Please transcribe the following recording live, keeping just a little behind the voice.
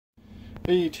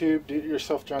Hey YouTube,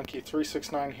 Do-It-Yourself Junkie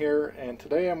 369 here, and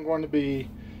today I'm going to be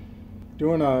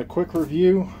doing a quick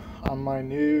review on my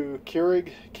new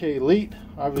Keurig K Elite,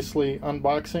 obviously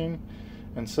unboxing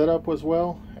and setup as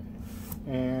well,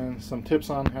 and some tips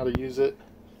on how to use it.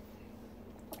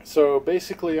 So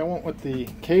basically I went with the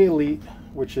K Elite,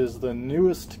 which is the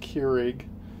newest Keurig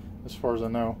as far as I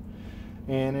know,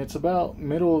 and it's about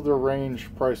middle of the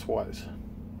range price wise,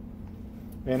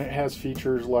 and it has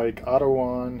features like auto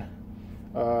on.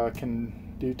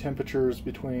 Can do temperatures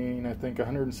between I think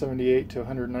 178 to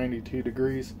 192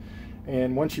 degrees,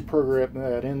 and once you program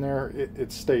that in there,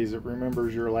 it stays. It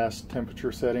remembers your last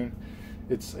temperature setting.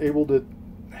 It's able to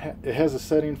it has a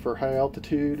setting for high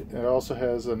altitude. It also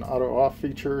has an auto off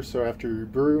feature, so after you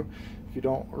brew, if you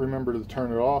don't remember to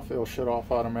turn it off, it'll shut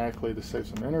off automatically to save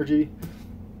some energy.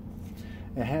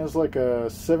 It has like a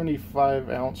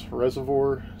 75-ounce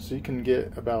reservoir, so you can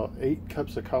get about 8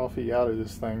 cups of coffee out of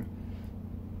this thing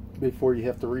before you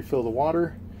have to refill the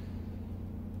water.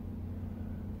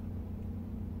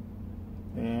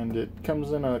 And it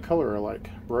comes in a color I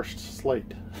like, brushed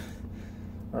slate.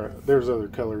 There's other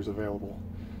colors available.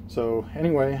 So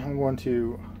anyway, I'm going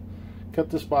to cut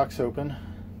this box open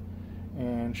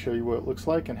and show you what it looks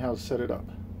like and how to set it up.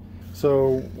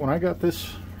 So when I got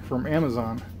this from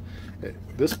Amazon,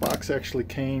 this box actually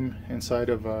came inside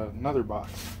of another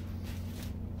box,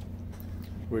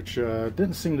 which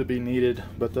didn't seem to be needed,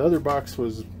 but the other box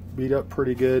was beat up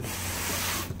pretty good.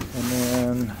 And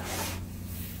then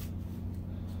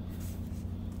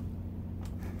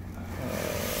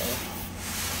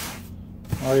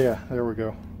oh yeah, there we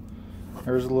go.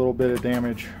 There's a little bit of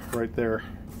damage right there.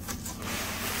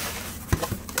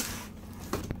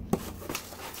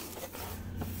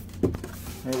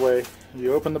 Anyway,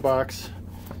 you open the box,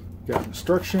 you got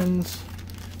instructions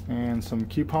and some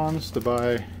coupons to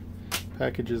buy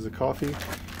packages of coffee.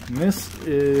 And this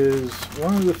is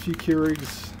one of the few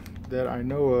Keurigs that I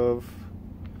know of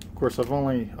course I've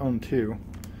only owned 2,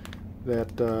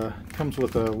 that comes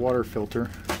with a water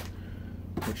filter,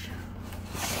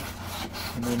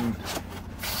 and then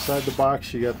inside the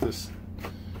box you got this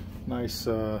nice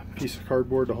piece of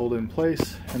cardboard to hold it in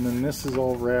place, and then this is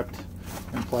all wrapped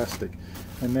in plastic.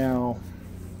 And now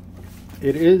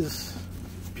it is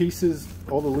pieces,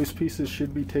 all the loose pieces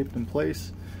should be taped in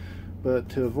place, but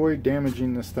to avoid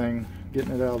damaging this thing,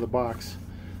 getting it out of the box,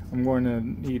 I'm going to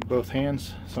need both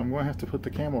hands, so I'm going to have to put the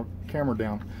camera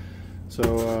down.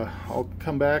 So I'll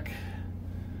come back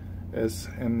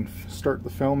and start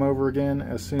the film over again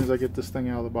as soon as I get this thing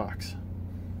out of the box.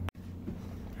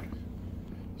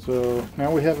 So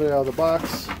now we have it out of the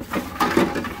box.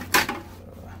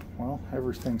 Well,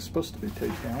 everything's supposed to be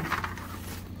taped down.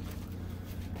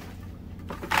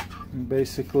 And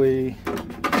basically,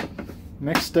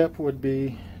 next step would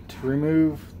be to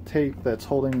remove tape that's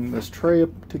holding this tray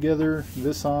up together,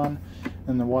 this on,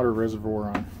 and the water reservoir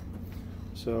on.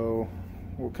 So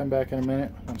we'll come back in a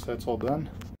minute once that's all done.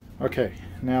 Okay,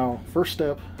 now first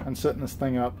step on setting this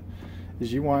thing up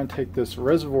is you want to take this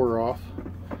reservoir off,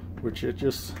 which it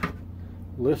just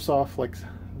lifts off like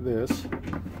this.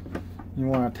 You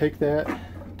want to take that,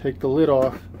 take the lid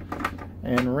off,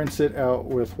 and rinse it out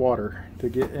with water to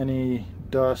get any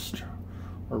dust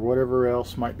or whatever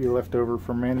else might be left over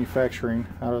from manufacturing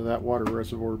out of that water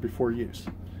reservoir before use.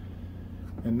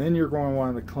 And then you're going to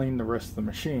want to clean the rest of the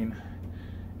machine.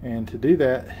 And to do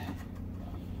that,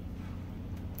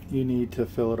 you need to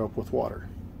fill it up with water.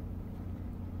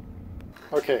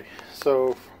 Okay,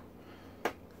 so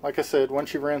like I said,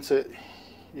 once you rinse it,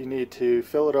 you need to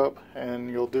fill it up, and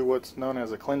you'll do what's known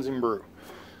as a cleansing brew.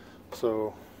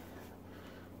 So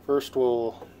first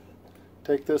we'll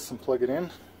take this and plug it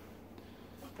in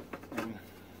and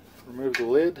remove the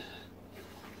lid.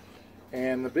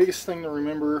 And the biggest thing to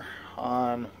remember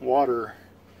on water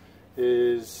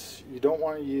is you don't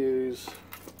want to use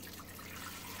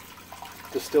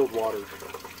distilled water.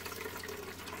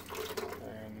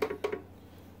 And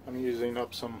I'm using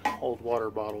up some old water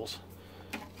bottles.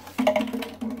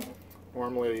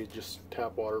 Normally just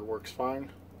tap water works fine.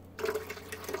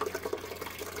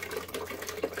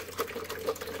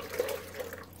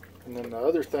 And then the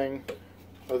other thing,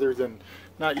 other than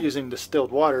not using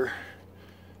distilled water,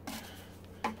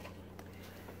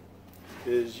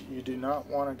 is you do not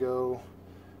want to go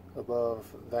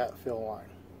above that fill line.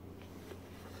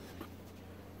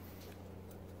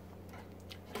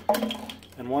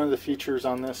 And one of the features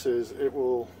on this is it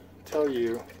will tell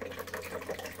you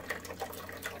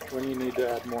when you need to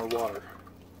add more water.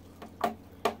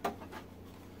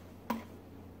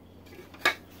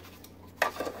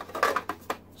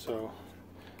 So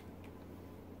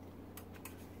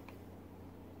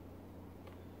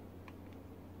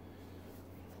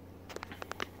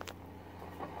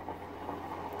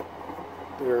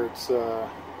There it's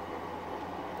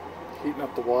heating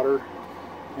up the water,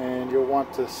 and you'll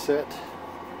want to set,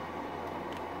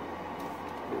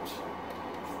 oops,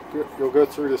 you'll go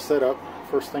through the setup.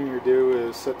 First thing you do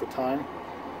is set the time.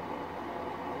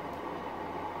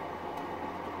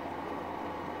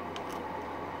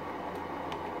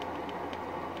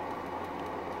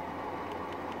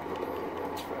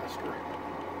 That's faster.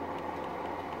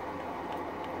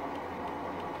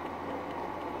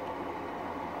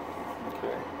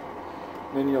 Okay.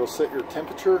 Then you'll set your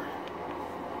temperature.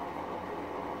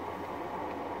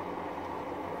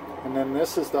 And then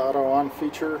this is the auto on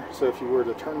feature, so if you were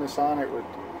to turn this on, it would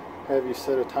have you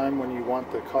set a time when you want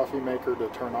the coffee maker to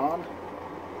turn on.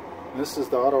 And this is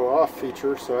the auto off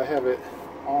feature, so I have it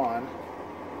on,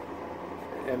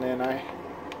 and then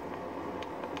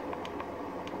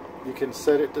you can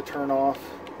set it to turn off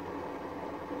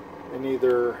in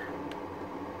either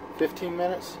 15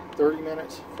 minutes, 30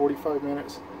 minutes, 45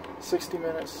 minutes, 60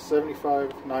 minutes,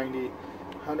 75, 90,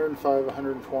 105,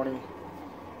 120.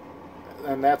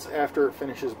 And that's after it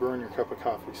finishes brewing your cup of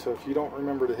coffee. So if you don't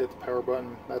remember to hit the power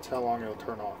button, that's how long it'll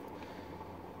turn off.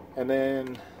 And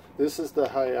then this is the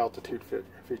high altitude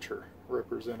feature,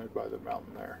 represented by the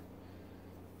mountain there.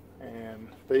 And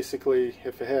basically,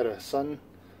 if it had a sun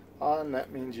on,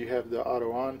 that means you have the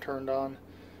auto on turned on.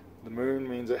 The moon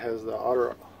means it has the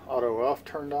auto off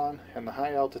turned on. And the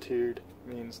high altitude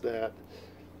means that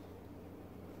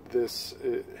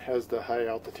it has the high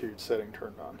altitude setting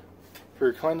turned on. For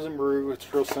your cleanse and brew,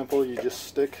 it's real simple. You just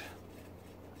stick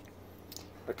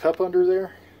a cup under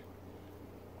there,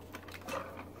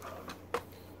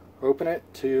 open it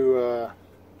to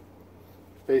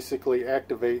basically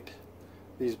activate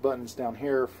these buttons down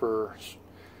here for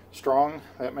strong.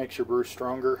 That makes your brew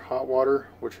stronger. Hot water,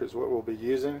 which is what we'll be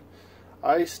using.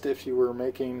 Iced, if you were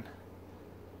making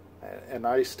an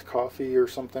iced coffee or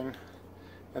something.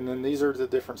 And then these are the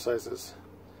different sizes.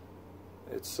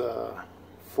 It's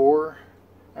 4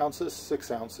 ounces,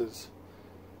 6 ounces,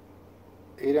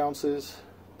 8 ounces,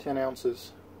 10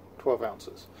 ounces, 12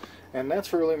 ounces. And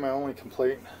that's really my only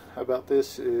complaint about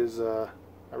this is I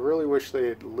really wish they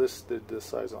had listed this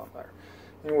size on there.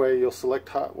 Anyway, you'll select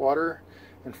hot water,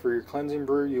 and for your cleansing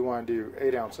brew you want to do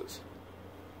 8 ounces.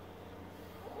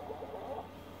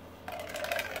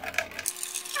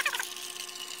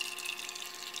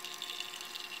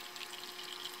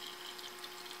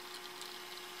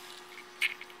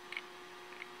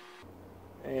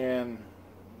 And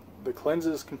the cleanse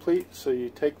is complete, so you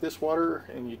take this water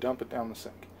and you dump it down the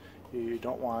sink. You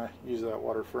don't want to use that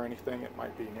water for anything, it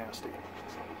might be nasty.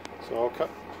 So I'll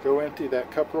go empty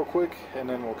that cup real quick, and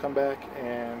then we'll come back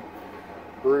and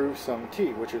brew some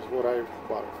tea, which is what I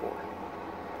bought it for.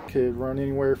 Could run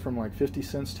anywhere from like 50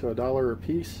 cents to $1 a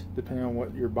piece, depending on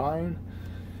what you're buying.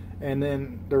 And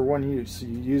then they're one use, so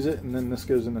you use it and then this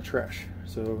goes in the trash.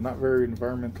 So not very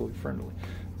environmentally friendly.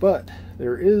 But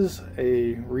there is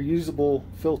a reusable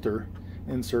filter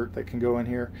insert that can go in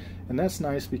here, and that's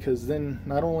nice because then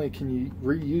not only can you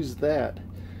reuse that,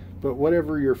 but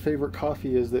whatever your favorite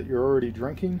coffee is that you're already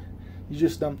drinking, you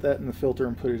just dump that in the filter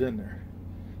and put it in there.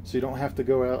 So you don't have to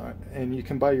go out, and you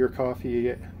can buy your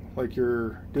coffee like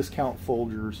your discount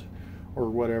Folgers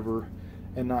or whatever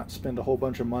and not spend a whole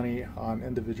bunch of money on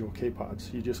individual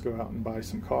K-Pods. You just go out and buy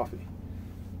some coffee.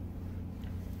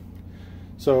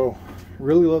 So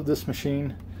really love this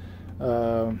machine.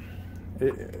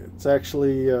 It's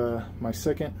actually my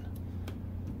second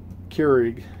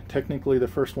Keurig. Technically the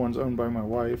first one's owned by my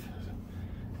wife,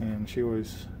 and she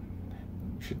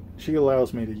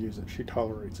allows me to use it. She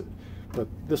tolerates it. But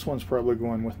this one's probably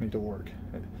going with me to work.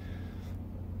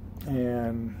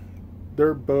 And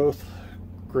they're both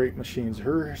great machines.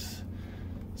 Hers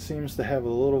seems to have a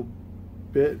little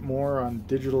bit more on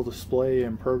digital display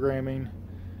and programming,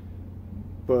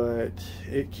 but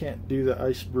it can't do the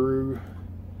ice brew.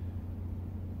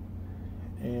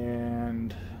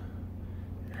 And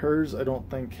hers I don't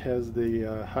think has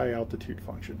the high altitude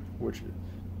function, which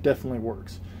definitely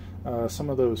works. Some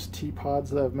of those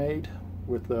teapods that I've made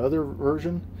with the other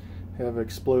version have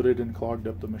exploded and clogged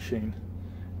up the machine,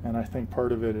 and I think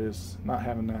part of it is not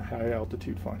having that high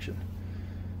altitude function.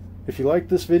 If you like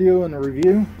this video and the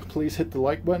review, please hit the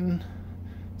like button,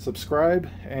 subscribe,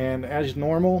 and as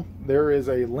normal there is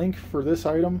a link for this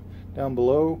item down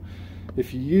below.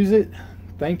 If you use it,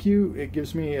 thank you. It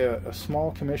gives me a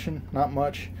small commission, not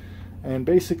much, and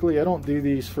basically I don't do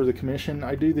these for the commission.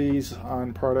 I do these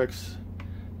on products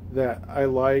that I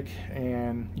like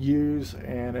and use,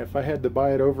 and if I had to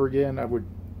buy it over again I would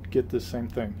get the same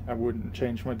thing. I wouldn't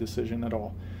change my decision at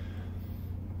all.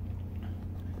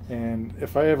 And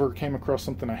if I ever came across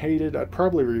something I hated, I'd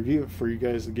probably review it for you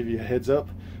guys to give you a heads up,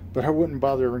 but I wouldn't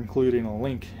bother including a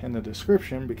link in the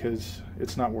description because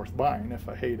it's not worth buying if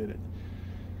I hated it.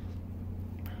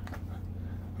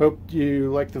 Hope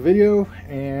you liked the video,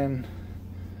 and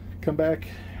come back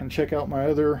and check out my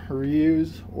other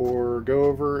reviews, or go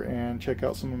over and check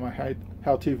out some of my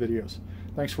how-to videos.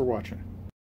 Thanks for watching.